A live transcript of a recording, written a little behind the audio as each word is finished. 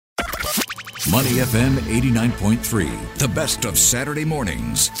Money FM 89.3, the best of Saturday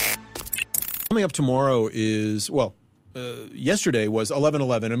mornings. Coming up tomorrow is, yesterday was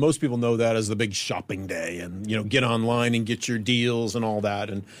 11/11, and most people know that as the big shopping day, and get online and get your deals and all that.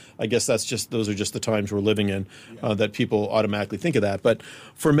 And I guess those are just the times we're living in that people automatically think of that. But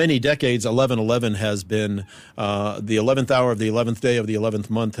for many decades, 11/11 has been the 11th hour of the 11th day of the 11th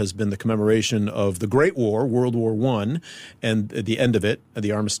month has been the commemoration of the Great War, World War I, and the end of it,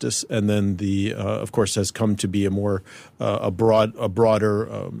 the armistice, and then the of course has come to be a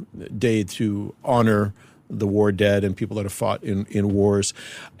broader day to honor the war dead and people that have fought in wars.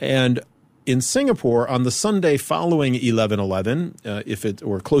 And in Singapore, on the Sunday following 11/11,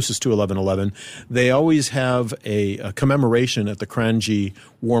 or closest to 11/11, they always have a commemoration at the Kranji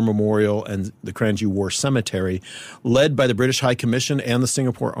War Memorial and the Kranji War Cemetery, led by the British High Commission and the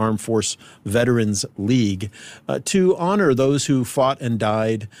Singapore Armed Force Veterans League, to honor those who fought and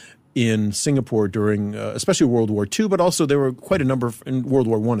died in Singapore during especially World War II, but also there were quite a number in World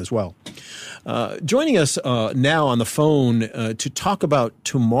War I as well. Joining us now on the phone to talk about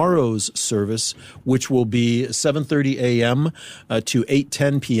tomorrow's service, which will be 7:30 a.m. To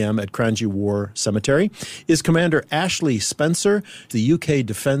 8:10 p.m. at Kranji War Cemetery, is Commander Ashley Spencer, the UK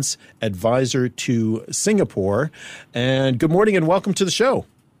Defence Advisor to Singapore. And good morning and welcome to the show.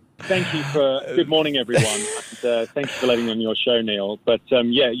 Thank you good morning, everyone. And, thank you for letting me on your show, Neil. But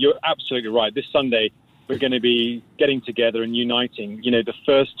you're absolutely right. This Sunday, we're going to be getting together and uniting, the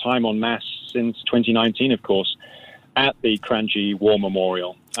first time en masse since 2019, of course, at the Kranji War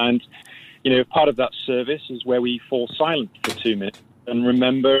Memorial. And, part of that service is where we fall silent for 2 minutes and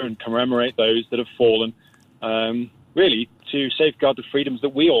remember and commemorate those that have fallen, really to safeguard the freedoms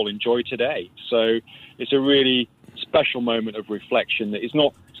that we all enjoy today. So it's a really special moment of reflection that it's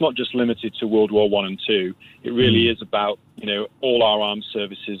not just limited to World War I and II. It really is about, all our armed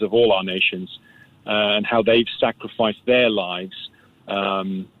services of all our nations and how they've sacrificed their lives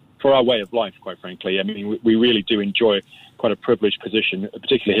for our way of life, quite frankly. I mean, we really do enjoy quite a privileged position,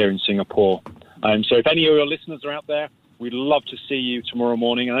 particularly here in Singapore. So if any of your listeners are out there, we'd love to see you tomorrow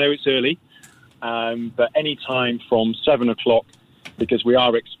morning. I know it's early, but any time from 7 o'clock, because we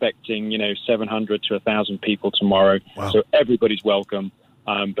are expecting, 700 to 1,000 people tomorrow. Wow. So everybody's welcome,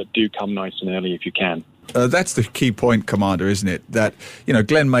 but do come nice and early if you can. That's the key point, Commander, isn't it? That,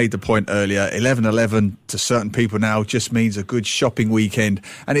 Glenn made the point earlier, 11/11 to certain people now just means a good shopping weekend.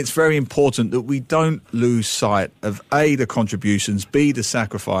 And it's very important that we don't lose sight of A, the contributions, B, the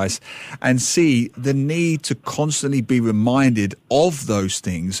sacrifice, and C, the need to constantly be reminded of those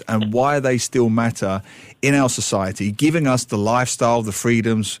things and why they still matter in our society, giving us the lifestyle, the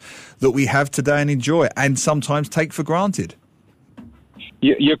freedoms that we have today and enjoy and sometimes take for granted.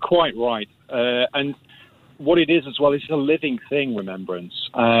 You're quite right. And what it is as well is a living thing, remembrance.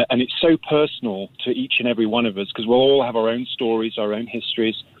 And it's so personal to each and every one of us because we'll all have our own stories, our own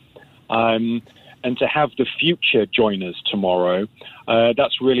histories. And to have the future join us tomorrow,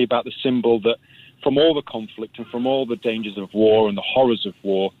 that's really about the symbol that from all the conflict and from all the dangers of war and the horrors of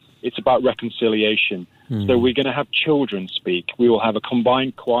war, it's about reconciliation. So we're going to have children speak. We will have a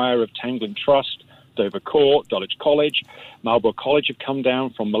combined choir of Tanglin Trust, Dover Court, Dulwich College, Marlborough College have come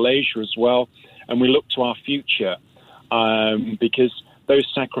down from Malaysia as well. And we look to our future because those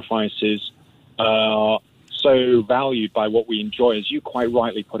sacrifices are so valued by what we enjoy, as you quite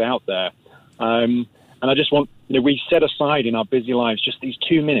rightly put out there. And I just want, we set aside in our busy lives just these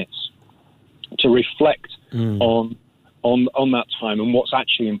 2 minutes to reflect on that time and what's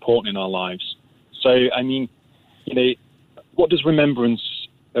actually important in our lives. So, I mean, what does remembrance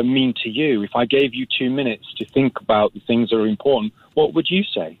mean to you? If I gave you 2 minutes to think about the things that are important, what would you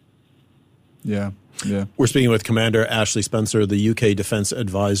say? Yeah. We're speaking with Commander Ashley Spencer, the UK Defence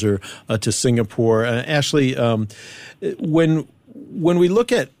Advisor to Singapore. Ashley, when we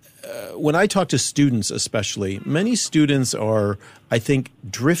look at when I talk to students especially, many students are, I think,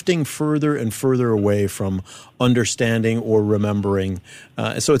 drifting further and further away from understanding or remembering.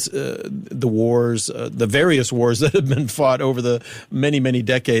 So it's the wars, the various wars that have been fought over the many, many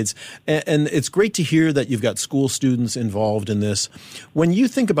decades. And it's great to hear that you've got school students involved in this. When you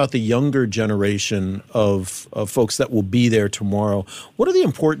think about the younger generation of folks that will be there tomorrow, what are the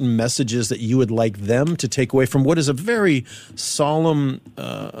important messages that you would like them to take away from what is a very solemn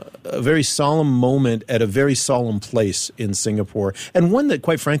moment at a very solemn place in Singapore, and one that,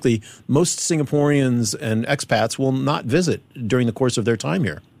 quite frankly, most Singaporeans and expats will not visit during the course of their time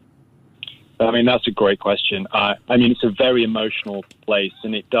here? I mean, that's a great question. I mean, it's a very emotional place,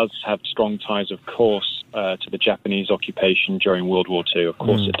 and it does have strong ties, of course, to the Japanese occupation during World War II. Of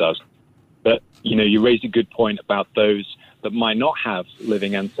course it does. But, you raise a good point about those that might not have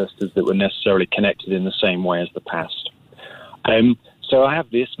living ancestors that were necessarily connected in the same way as the past. So I have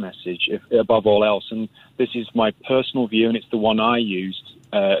this message, above all else, and this is my personal view, and it's the one I used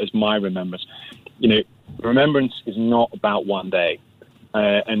as my remembrance. Remembrance is not about one day.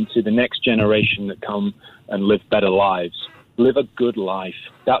 And to the next generation that come and live better lives, live a good life.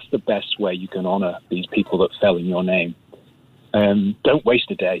 That's the best way you can honor these people that fell in your name. Don't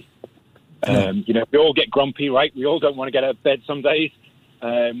waste a day. We all get grumpy, right? We all don't want to get out of bed some days.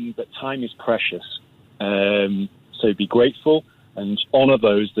 But time is precious. So be grateful and honor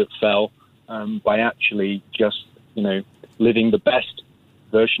those that fell by actually just, living the best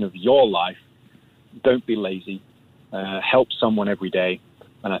version of your life. Don't be lazy. Help someone every day.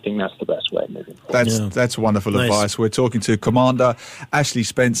 And I think that's the best way of moving forward. That's wonderful advice. We're talking to Commander Ashley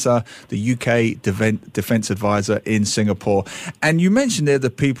Spencer, the UK Defence Advisor in Singapore. And you mentioned there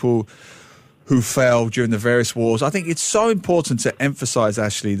the people who fell during the various wars. I think it's so important to emphasise,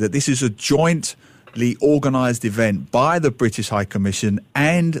 Ashley, that this is a jointly organised event by the British High Commission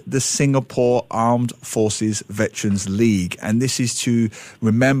and the Singapore Armed Forces Veterans League. And this is to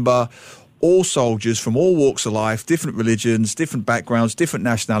remember all soldiers from all walks of life, different religions, different backgrounds, different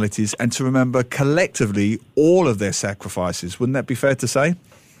nationalities, and to remember collectively all of their sacrifices. Wouldn't that be fair to say?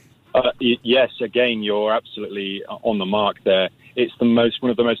 Yes, again, you're absolutely on the mark there. It's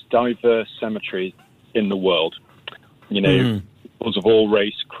one of the most diverse cemeteries in the world. Peoples of all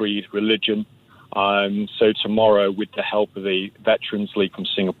race, creed, religion. So tomorrow, with the help of the Veterans League from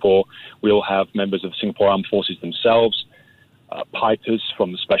Singapore, we'll have members of the Singapore Armed Forces themselves, pipers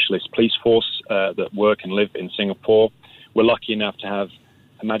from the Specialist Police Force that work and live in Singapore. We're lucky enough to have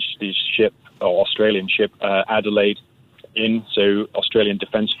Her Majesty's ship, or Australian ship, Adelaide, in. So Australian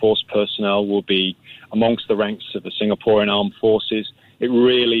Defence Force personnel will be amongst the ranks of the Singaporean Armed Forces. It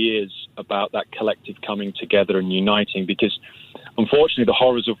really is about that collective coming together and uniting, because unfortunately the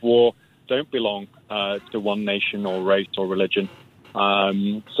horrors of war don't belong to one nation or race or religion.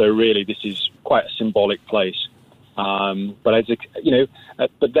 So really this is quite a symbolic place. But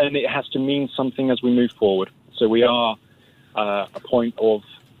then it has to mean something as we move forward. So we are a point of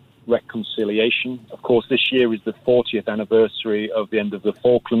reconciliation. Of course, this year is the 40th anniversary of the end of the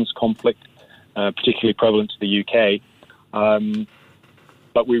Falklands conflict, particularly prevalent to the UK.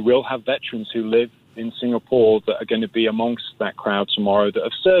 But we will have veterans who live in Singapore that are going to be amongst that crowd tomorrow that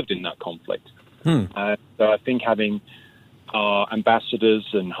have served in that conflict. So I think having our ambassadors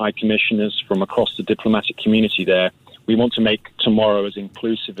and high commissioners from across the diplomatic community there, we want to make tomorrow as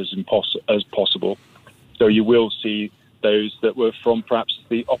inclusive as possible. So you will see those that were from perhaps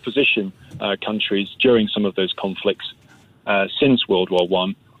the opposition countries during some of those conflicts since World War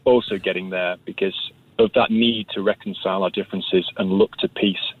I also getting there because of that need to reconcile our differences and look to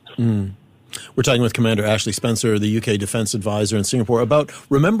peace. We're talking with Commander Ashley Spencer, the UK Defence Advisor in Singapore, about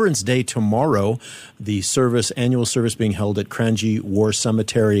Remembrance Day tomorrow, the annual service being held at Kranji War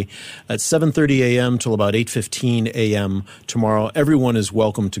Cemetery at 7:30 a.m. till about 8:15 a.m. tomorrow. Everyone is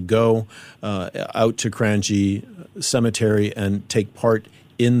welcome to go out to Kranji Cemetery and take part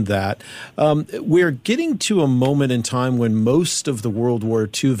in that. We're getting to a moment in time when most of the World War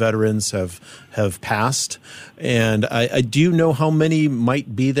II veterans have passed, and I do know how many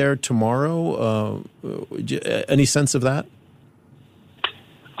might be there tomorrow. Any sense of that?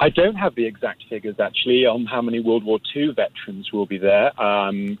 I don't have the exact figures, actually, on how many World War II veterans will be there.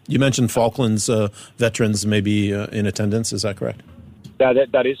 You mentioned Falklands veterans may be in attendance. Is that correct?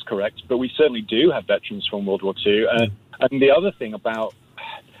 That is correct, but we certainly do have veterans from World War II. And the other thing about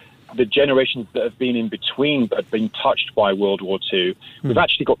the generations that have been in between but have been touched by World War II, we've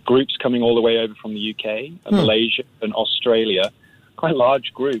actually got groups coming all the way over from the UK and Malaysia and Australia, quite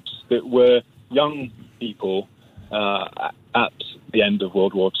large groups that were young people at the end of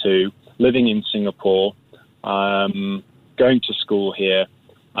World War II, living in Singapore, going to school here,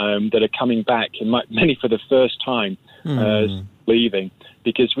 that are coming back, and many for the first time leaving,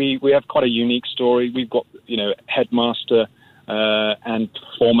 because we have quite a unique story. We've got, headmaster and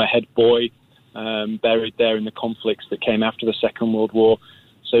former head boy buried there in the conflicts that came after the Second World War.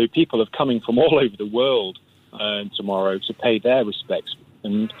 So people are coming from all over the world tomorrow to pay their respects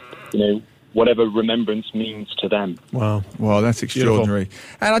and, whatever remembrance means to them. Wow. Well, that's extraordinary.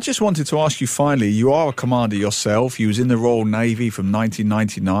 Beautiful. And I just wanted to ask you finally, you are a commander yourself. You was in the Royal Navy from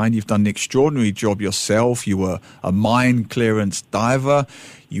 1999. You've done an extraordinary job yourself. You were a mine clearance diver.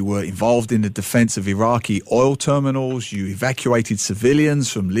 You were involved in the defense of Iraqi oil terminals. You evacuated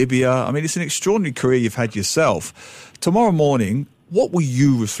civilians from Libya. I mean, it's an extraordinary career you've had yourself. Tomorrow morning, what will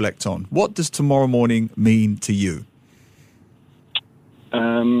you reflect on? What does tomorrow morning mean to you?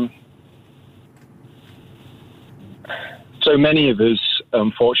 so many of us,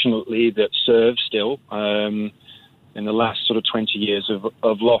 unfortunately, that serve still in the last sort of 20 years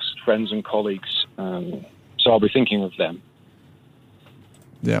have lost friends and colleagues. So I'll be thinking of them.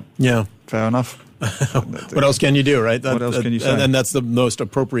 Yeah. Fair enough. What else can you do, right? What else can you say? And that's the most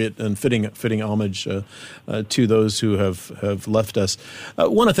appropriate and fitting homage to those who have left us. I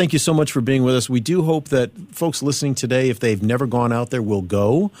want to thank you so much for being with us. We do hope that folks listening today, if they've never gone out there, will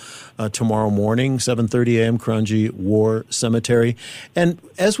go tomorrow morning, 7:30 a.m., Kranji War Cemetery. And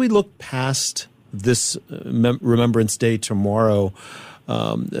as we look past this Remembrance Day tomorrow,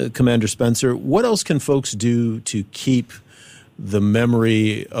 Commander Spencer, what else can folks do to keep the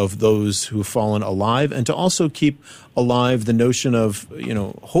memory of those who have fallen alive, and to also keep alive the notion of,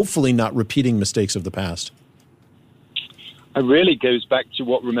 hopefully not repeating mistakes of the past? It really goes back to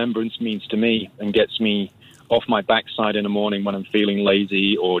what remembrance means to me and gets me off my backside in the morning when I'm feeling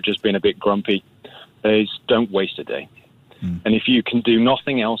lazy or just being a bit grumpy, is don't waste a day. And if you can do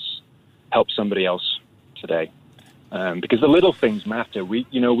nothing else, help somebody else today. Because the little things matter. We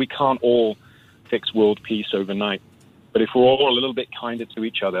can't all fix world peace overnight. But if we're all a little bit kinder to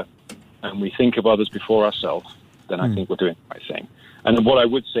each other and we think of others before ourselves, then I think we're doing the right thing. And what I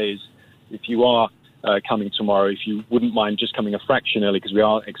would say is, if you are coming tomorrow, if you wouldn't mind just coming a fraction early, because we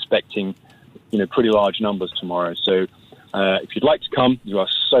are expecting, pretty large numbers tomorrow. So if you'd like to come, you are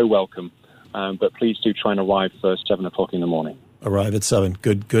so welcome. But please do try and arrive for 7 o'clock in the morning. Arrive at 7.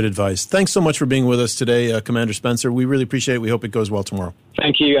 Good advice. Thanks so much for being with us today, Commander Spencer. We really appreciate it. We hope it goes well tomorrow.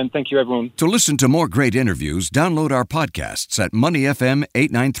 Thank you, and thank you, everyone. To listen to more great interviews, download our podcasts at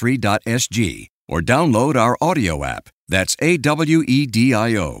moneyfm893.sg or download our audio app. That's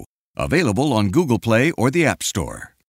AWEDIO. Available on Google Play or the App Store.